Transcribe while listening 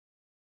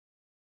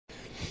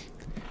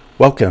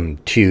Welcome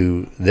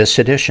to this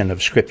edition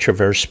of Scripture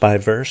Verse by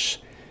Verse.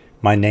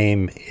 My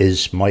name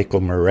is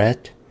Michael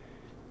Moret.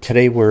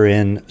 Today we're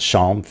in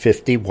Psalm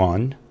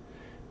 51,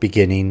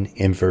 beginning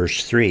in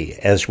verse 3,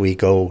 as we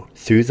go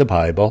through the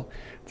Bible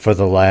for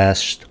the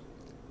last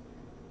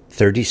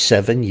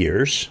 37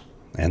 years,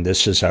 and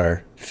this is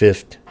our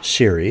fifth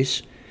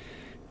series.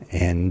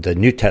 And the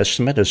New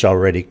Testament has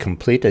already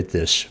completed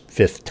this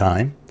fifth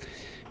time,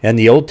 and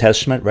the Old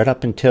Testament right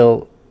up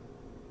until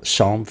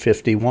Psalm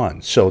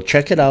 51. So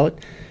check it out.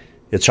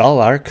 It's all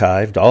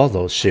archived, all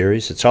those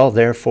series. It's all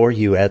there for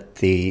you at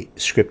the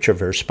Scripture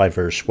Verse by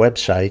Verse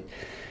website,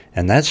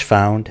 and that's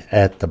found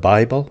at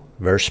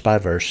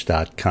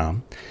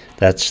thebibleversebyverse.com.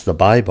 That's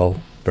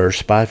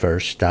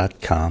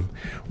thebibleversebyverse.com,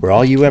 where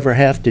all you ever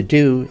have to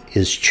do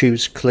is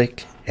choose,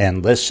 click,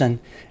 and listen,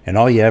 and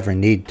all you ever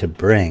need to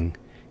bring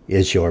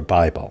is your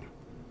Bible.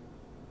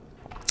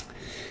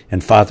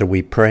 And Father,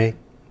 we pray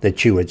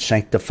that you would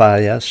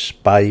sanctify us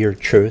by your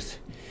truth.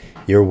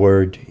 Your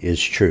word is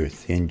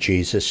truth. In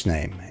Jesus'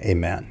 name,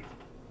 amen.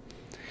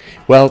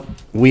 Well,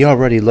 we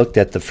already looked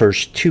at the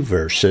first two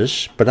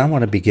verses, but I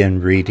want to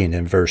begin reading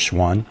in verse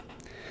 1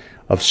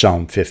 of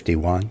Psalm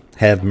 51.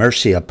 Have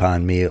mercy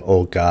upon me,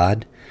 O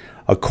God,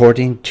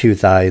 according to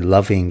thy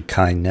loving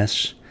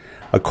kindness,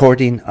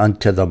 according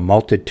unto the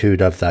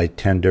multitude of thy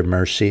tender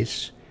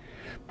mercies.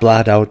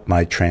 Blot out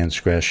my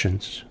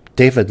transgressions.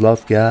 David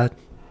loved God.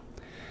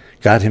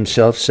 God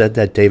himself said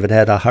that David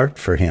had a heart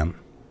for him.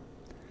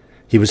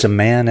 He was a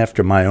man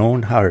after my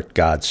own heart,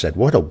 God said.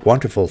 What a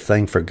wonderful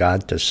thing for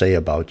God to say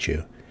about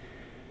you.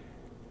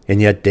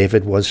 And yet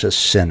David was a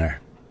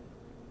sinner.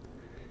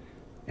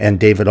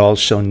 And David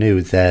also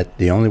knew that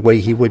the only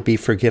way he would be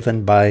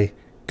forgiven by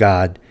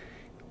God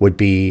would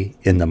be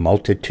in the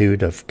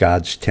multitude of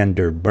God's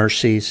tender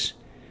mercies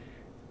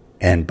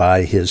and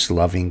by his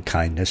loving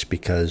kindness,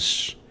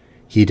 because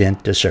he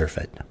didn't deserve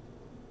it.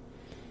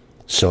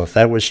 So if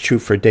that was true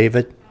for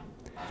David,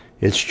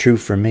 it's true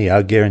for me,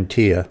 I'll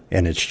guarantee you,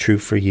 and it's true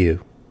for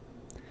you.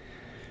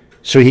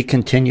 So he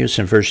continues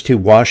in verse 2,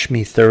 wash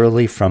me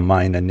thoroughly from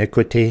mine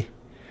iniquity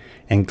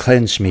and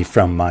cleanse me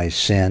from my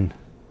sin.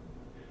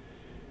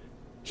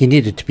 He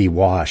needed to be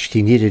washed.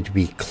 He needed to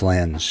be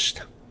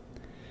cleansed.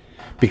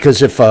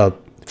 Because if a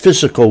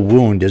physical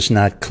wound is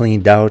not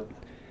cleaned out,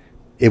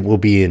 it will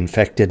be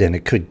infected and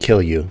it could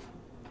kill you.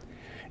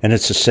 And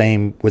it's the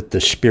same with the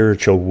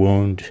spiritual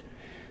wound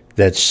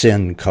that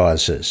sin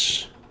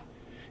causes.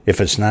 If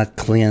it's not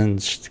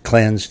cleansed,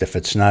 if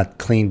it's not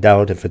cleaned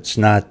out, if it's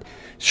not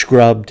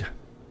scrubbed,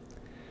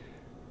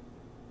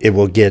 it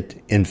will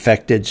get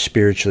infected,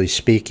 spiritually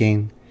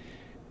speaking,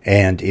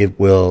 and it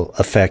will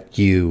affect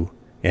you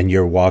and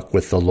your walk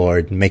with the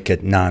Lord, make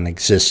it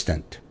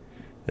non-existent.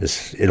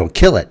 It'll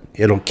kill it.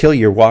 It'll kill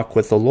your walk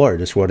with the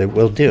Lord is what it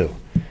will do.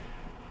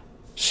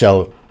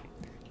 So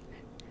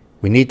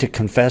we need to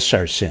confess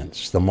our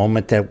sins the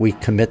moment that we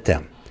commit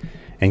them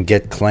and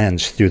get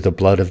cleansed through the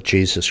blood of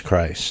Jesus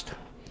Christ.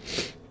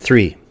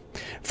 3,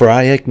 for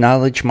I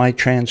acknowledge my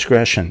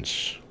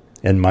transgressions,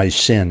 and my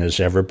sin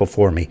is ever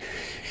before me.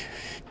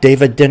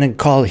 David didn't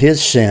call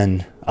his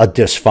sin a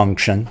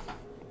dysfunction.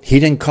 He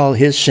didn't call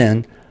his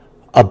sin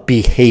a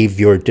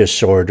behavior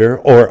disorder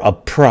or a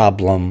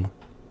problem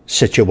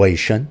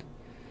situation.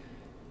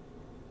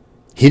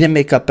 He didn't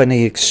make up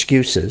any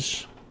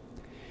excuses.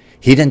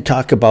 He didn't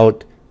talk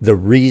about the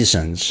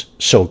reasons,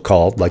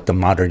 so-called, like the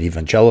modern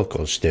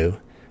evangelicals do.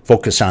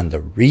 Focus on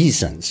the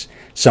reasons,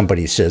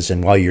 somebody says,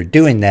 and while you're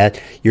doing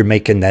that, you're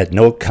making that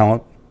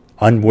no-count,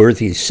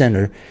 unworthy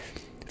sinner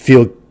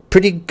feel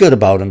pretty good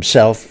about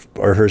himself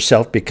or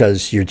herself,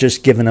 because you're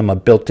just giving them a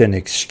built-in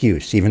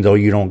excuse, even though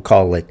you don't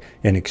call it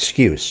an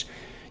excuse.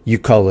 You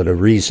call it a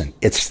reason.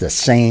 It's the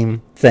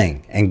same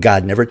thing, and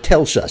God never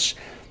tells us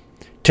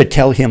to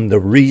tell him the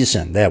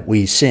reason that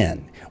we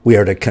sin. We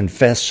are to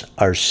confess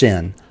our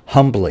sin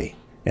humbly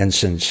and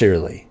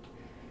sincerely,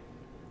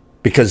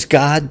 because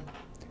God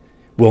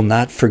will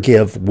not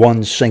forgive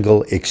one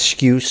single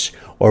excuse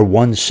or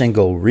one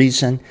single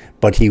reason,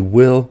 but he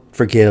will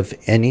forgive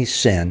any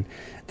sin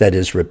that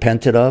is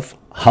repented of,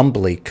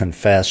 humbly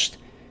confessed,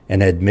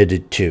 and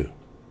admitted to.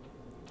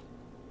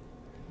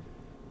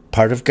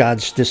 Part of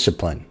God's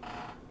discipline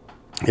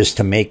is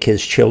to make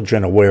his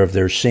children aware of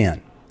their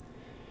sin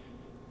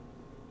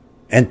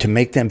and to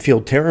make them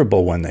feel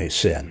terrible when they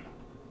sin.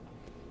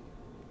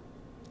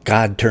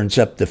 God turns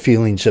up the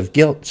feelings of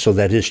guilt so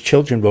that his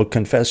children will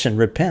confess and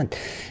repent.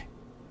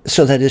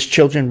 So that his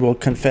children will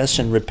confess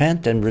and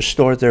repent and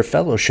restore their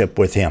fellowship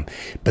with him.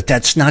 But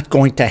that's not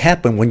going to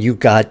happen when you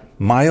got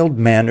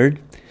mild-mannered,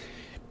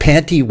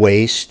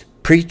 panty-waist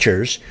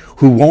preachers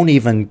who won't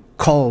even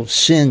call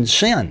sin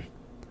sin,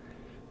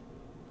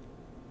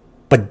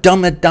 but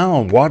dumb it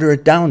down, water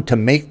it down to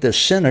make the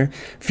sinner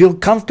feel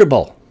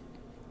comfortable.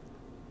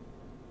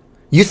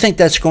 You think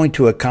that's going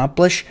to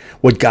accomplish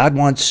what God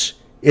wants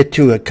it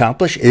to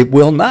accomplish? It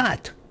will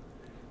not.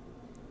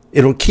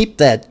 It'll keep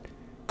that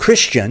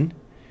Christian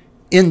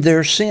in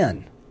their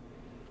sin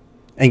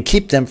and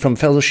keep them from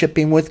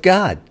fellowshipping with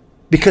God.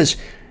 Because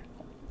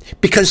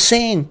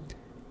saying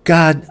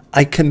God,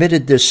 I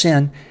committed this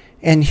sin,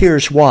 and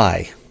here's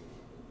why.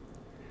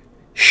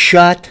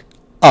 Shut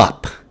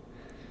up.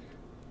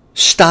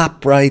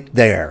 Stop right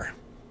there.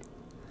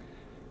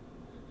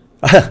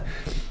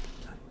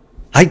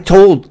 I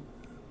told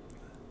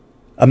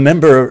a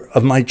member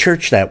of my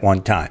church that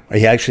one time.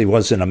 He actually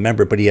wasn't a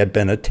member, but he had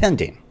been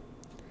attending.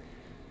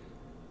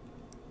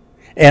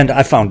 And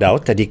I found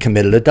out that he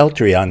committed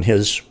adultery on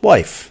his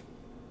wife.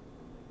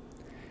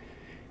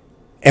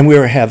 And we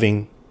were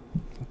having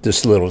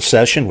this little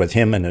session with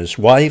him and his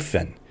wife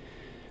and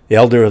the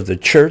elder of the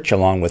church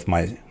along with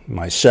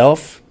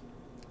myself.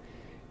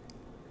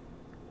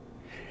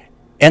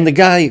 And the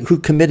guy who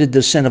committed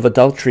the sin of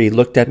adultery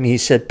looked at me. He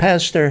said,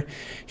 Pastor,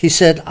 he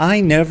said, I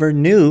never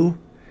knew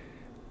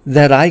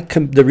that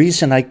the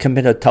reason I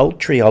commit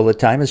adultery all the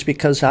time is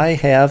because I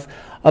have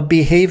a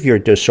behavior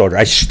disorder.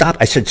 I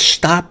said,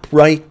 stop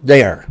right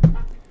there.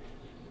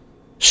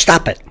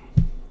 Stop it.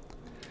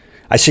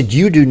 I said,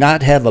 you do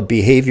not have a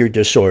behavior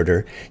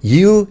disorder.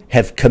 You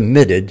have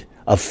committed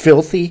a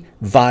filthy,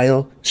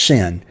 vile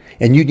sin,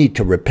 and you need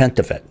to repent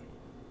of it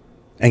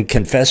and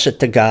confess it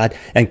to God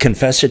and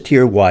confess it to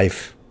your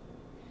wife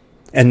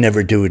and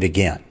never do it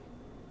again.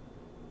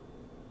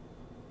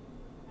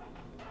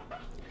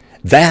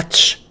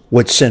 That's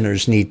what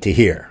sinners need to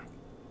hear.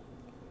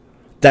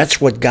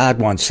 That's what God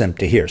wants them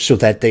to hear, so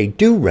that they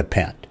do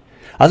repent.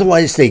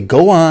 Otherwise, they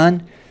go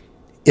on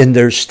in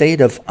their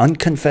state of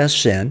unconfessed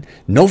sin,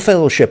 no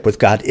fellowship with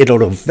God.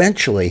 It'll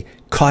eventually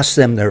cost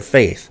them their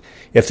faith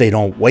if they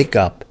don't wake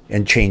up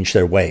and change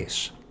their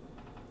ways.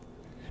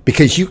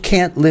 Because you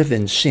can't live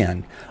in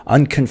sin,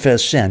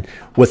 unconfessed sin,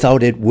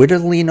 without it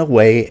whittling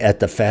away at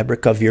the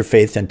fabric of your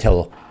faith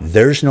until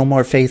there's no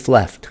more faith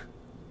left.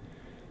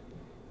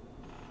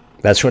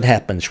 That's what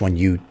happens when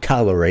you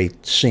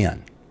tolerate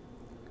sin.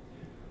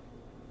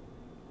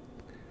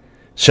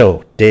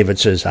 So David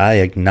says, I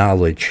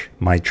acknowledge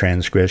my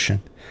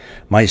transgression.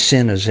 My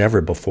sin is ever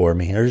before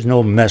me. There's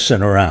no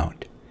messing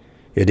around.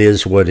 It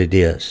is what it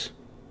is.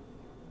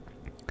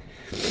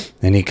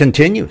 And he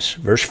continues,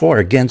 verse 4,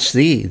 against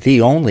thee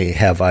only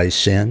have I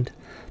sinned,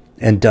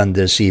 and done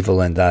this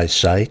evil in thy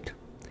sight,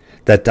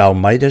 that thou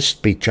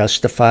mightest be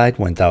justified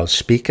when thou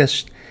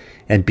speakest,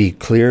 and be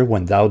clear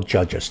when thou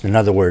judgest. In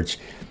other words,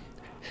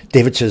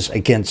 David says,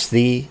 against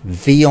thee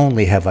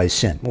only have I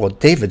sinned. Well,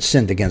 David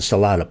sinned against a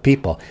lot of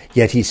people,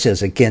 yet he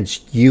says,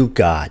 against you,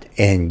 God,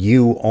 and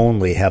you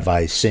only have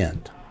I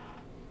sinned.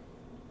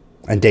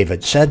 And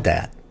David said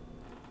that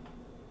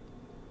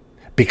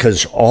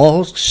because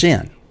all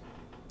sin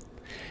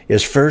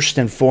is first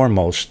and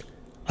foremost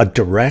a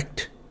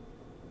direct,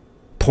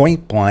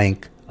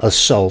 point-blank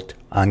assault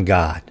on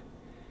God.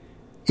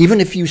 Even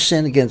if you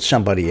sin against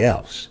somebody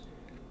else,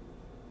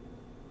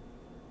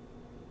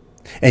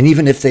 and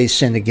even if they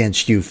sin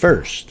against you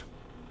first,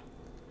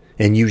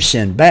 and you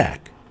sin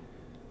back,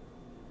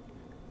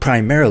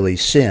 primarily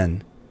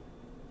sin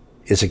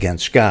is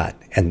against God.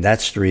 And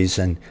that's the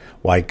reason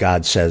why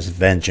God says,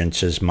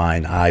 vengeance is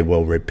mine, I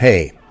will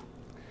repay.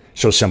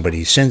 So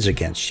somebody sins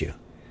against you.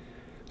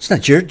 It's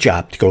not your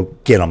job to go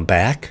get them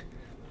back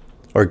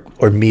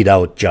or mete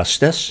out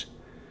justice,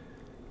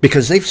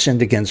 because they've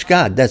sinned against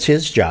God. That's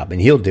his job, and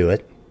he'll do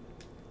it.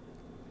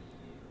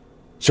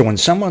 So when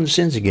someone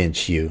sins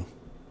against you,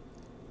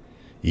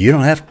 you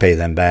don't have to pay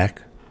them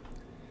back,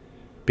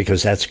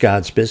 because that's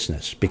God's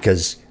business,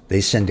 because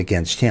they sinned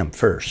against him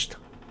first.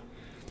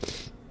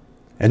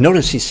 And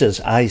notice he says,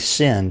 I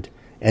sinned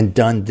and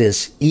done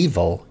this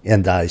evil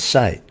in thy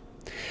sight.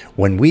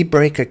 When we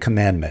break a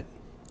commandment,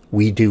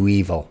 we do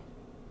evil.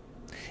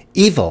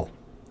 Evil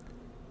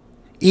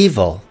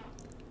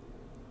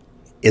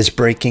is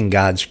breaking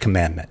God's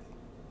commandment.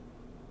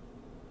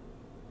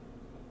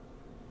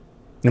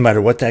 No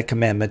matter what that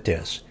commandment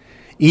is.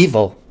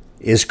 Evil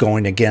is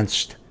going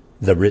against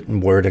the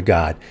written word of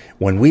God.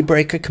 When we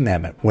break a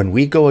commandment, when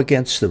we go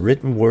against the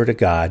written word of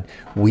God,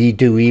 we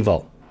do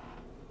evil.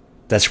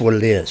 That's what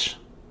it is.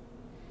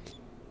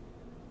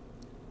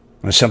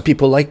 And some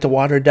people like to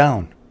water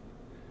down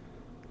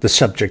the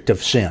subject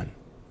of sin.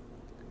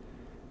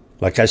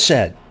 Like I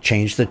said,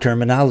 change the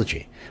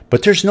terminology.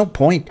 But there's no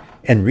point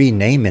in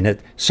renaming it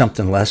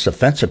something less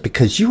offensive,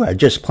 because you are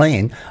just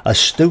playing a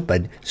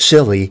stupid,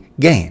 silly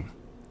game.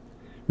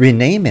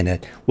 Renaming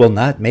it will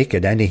not make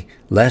it any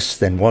less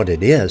than what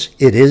it is.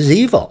 It is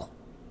evil.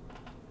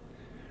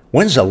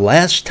 When's the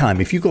last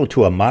time, if you go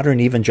to a modern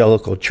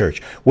evangelical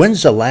church,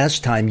 when's the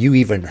last time you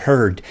even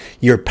heard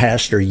your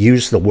pastor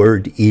use the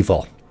word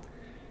evil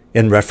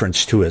in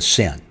reference to a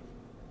sin?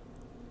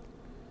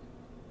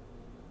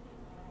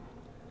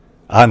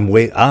 I'm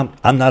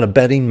not a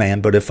betting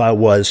man, but if I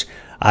was,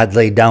 I'd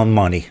lay down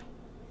money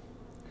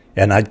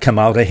and I'd come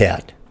out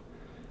ahead.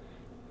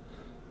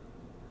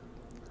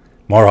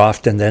 More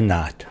often than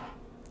not.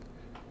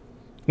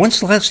 When's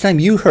the last time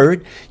you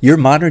heard your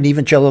modern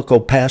evangelical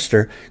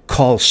pastor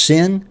call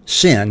sin,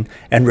 sin,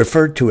 and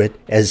refer to it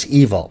as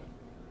evil?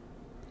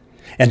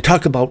 And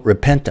talk about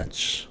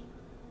repentance.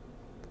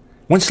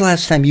 When's the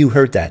last time you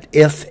heard that,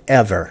 if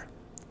ever?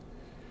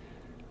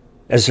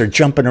 As they're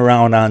jumping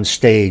around on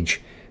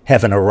stage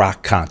having a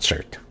rock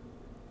concert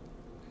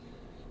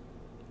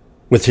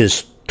with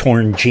his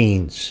torn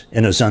jeans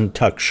and his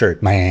untucked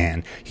shirt.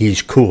 Man,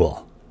 he's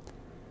cool.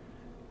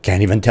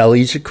 Can't even tell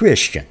he's a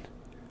Christian.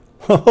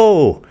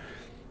 Ho-ho!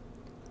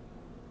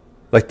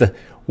 Like the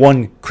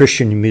one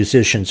Christian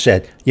musician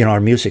said, our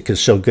music is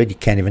so good you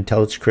can't even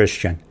tell it's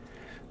Christian.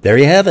 There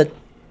you have it,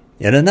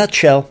 in a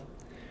nutshell.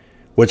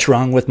 What's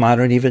wrong with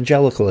modern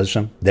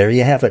evangelicalism? There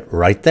you have it,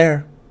 right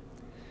there.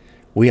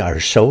 We are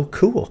so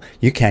cool,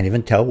 you can't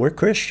even tell we're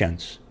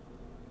Christians.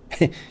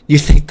 You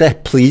think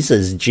that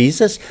pleases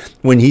Jesus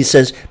when he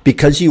says,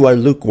 because you are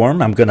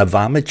lukewarm, I'm going to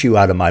vomit you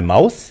out of my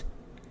mouth?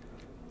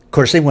 Of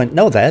course, they wouldn't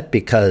know that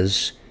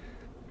because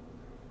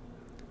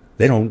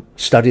they don't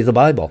study the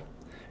Bible.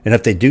 And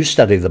if they do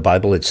study the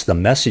Bible, it's the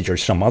Message or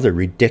some other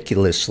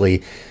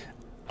ridiculously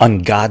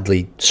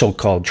ungodly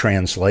so-called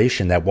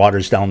translation that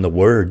waters down the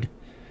word.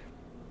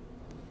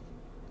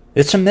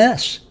 It's a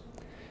mess.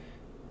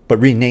 But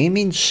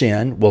renaming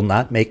sin will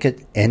not make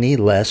it any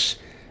less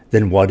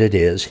than what it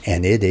is,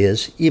 and it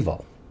is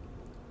evil.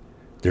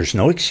 There's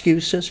no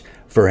excuses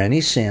for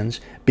any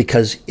sins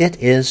because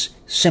it is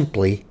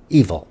simply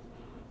evil.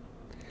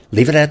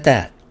 Leave it at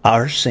that.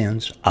 Our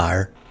sins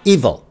are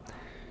evil.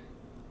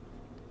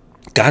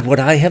 God, what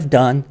I have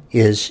done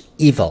is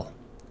evil.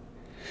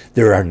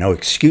 There are no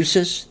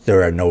excuses.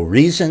 There are no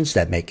reasons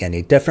that make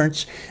any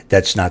difference.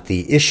 That's not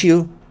the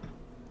issue.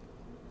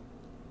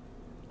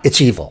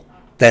 It's evil.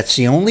 That's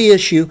the only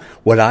issue.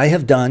 What I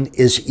have done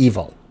is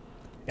evil.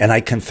 And I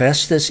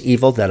confess this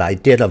evil that I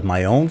did of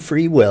my own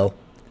free will.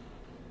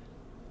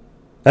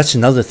 That's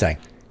another thing.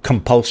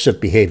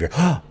 Compulsive behavior.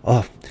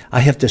 Oh,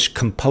 I have this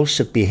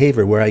compulsive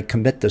behavior where I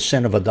commit the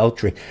sin of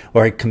adultery,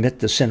 or I commit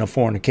the sin of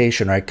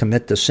fornication, or I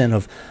commit the sin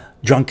of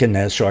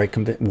drunkenness, or I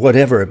commit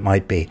whatever it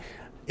might be.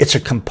 It's a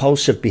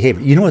compulsive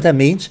behavior. You know what that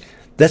means?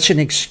 That's an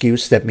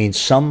excuse that means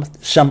some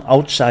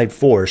outside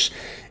force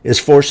is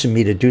forcing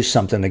me to do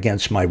something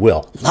against my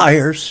will.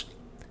 Liars.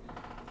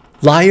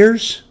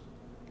 Liars.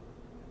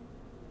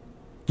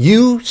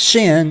 You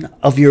sin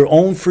of your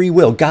own free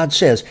will. God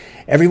says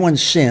everyone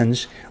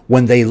sins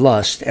when they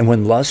lust, and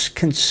when lust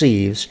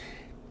conceives,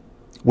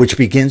 which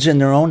begins in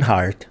their own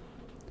heart,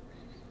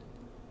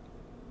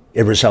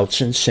 it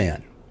results in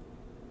sin.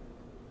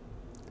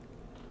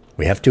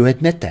 We have to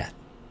admit that.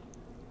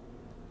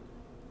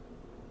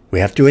 We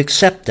have to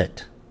accept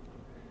it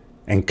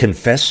and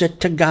confess it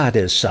to God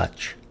as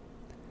such.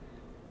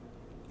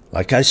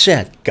 Like I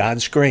said,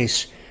 God's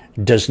grace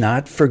does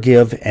not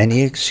forgive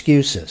any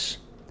excuses,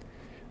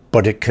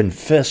 but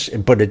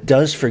it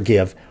does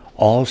forgive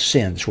all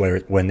sins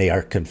when they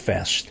are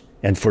confessed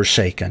and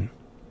forsaken,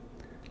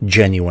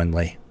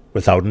 genuinely,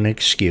 without an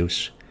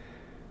excuse.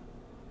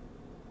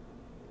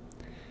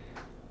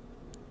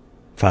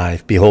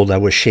 5, behold, I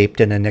was shaped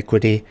in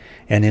iniquity,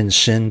 and in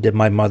sin did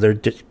my mother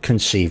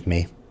conceive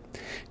me.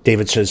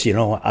 David says,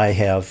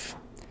 I've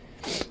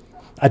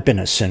been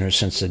a sinner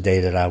since the day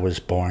that I was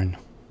born.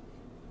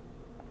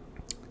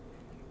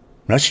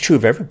 That's true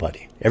of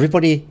everybody.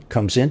 Everybody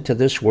comes into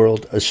this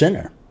world a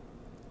sinner.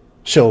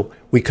 So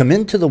we come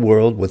into the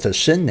world with a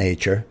sin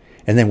nature,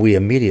 and then we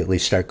immediately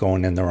start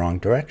going in the wrong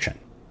direction.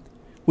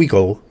 We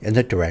go in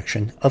the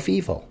direction of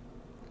evil.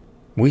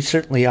 We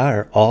certainly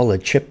are all a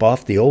chip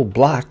off the old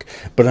block,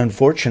 but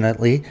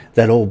unfortunately,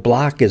 that old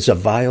block is a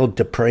vile,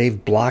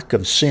 depraved block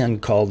of sin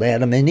called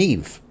Adam and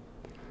Eve.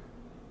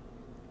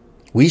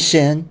 We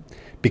sin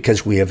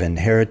because we have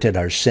inherited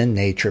our sin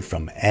nature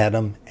from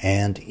Adam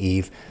and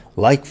Eve,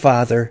 like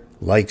Father,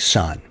 like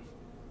Son.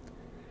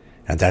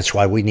 And that's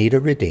why we need a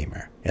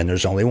Redeemer. And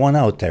there's only one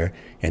out there,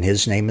 and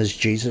his name is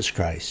Jesus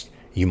Christ.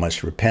 You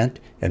must repent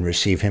and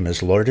receive him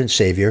as Lord and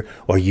Savior,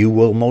 or you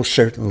will most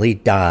certainly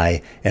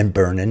die and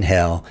burn in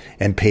hell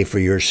and pay for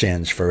your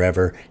sins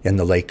forever in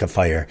the lake of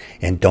fire.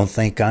 And don't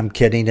think I'm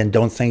kidding, and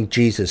don't think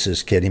Jesus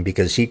is kidding,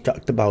 because he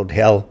talked about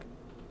hell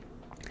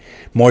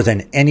more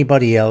than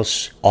anybody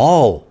else,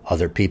 all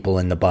other people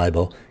in the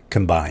Bible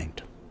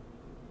combined.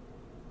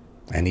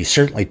 And he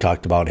certainly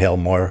talked about hell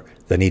more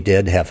than he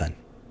did heaven.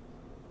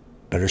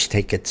 Better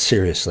take it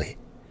seriously.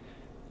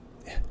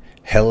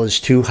 Hell is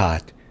too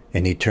hot,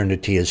 and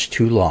eternity is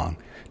too long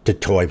to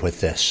toy with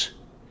this.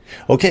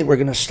 Okay, we're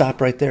going to stop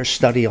right there.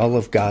 Study all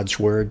of God's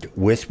Word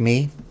with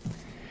me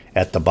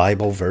at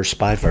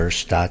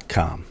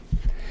thebibleversebyverse.com.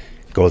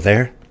 Go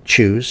there,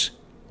 choose,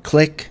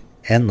 click,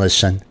 and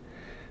listen.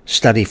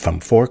 Study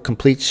from 4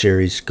 complete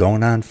series,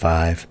 going on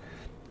 5,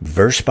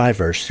 verse by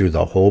verse through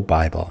the whole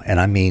Bible. And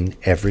I mean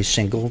every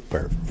single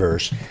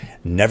verse,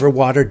 never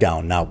watered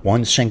down, not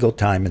one single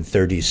time in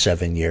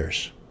 37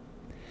 years.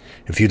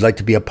 If you'd like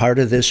to be a part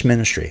of this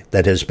ministry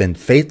that has been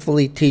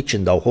faithfully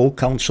teaching the whole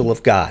counsel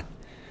of God,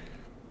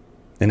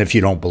 and if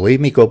you don't believe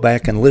me, go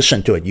back and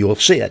listen to it. You will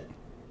see it.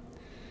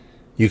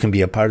 You can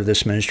be a part of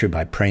this ministry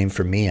by praying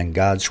for me and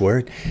God's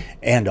Word.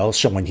 And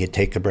also when you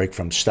take a break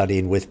from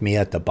studying with me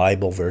at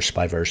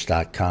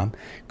thebibleversebyverse.com,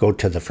 go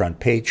to the front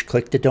page,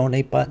 click the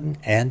donate button,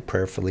 and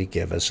prayerfully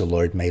give as the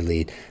Lord may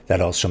lead.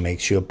 That also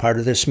makes you a part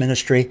of this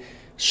ministry.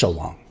 So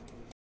long.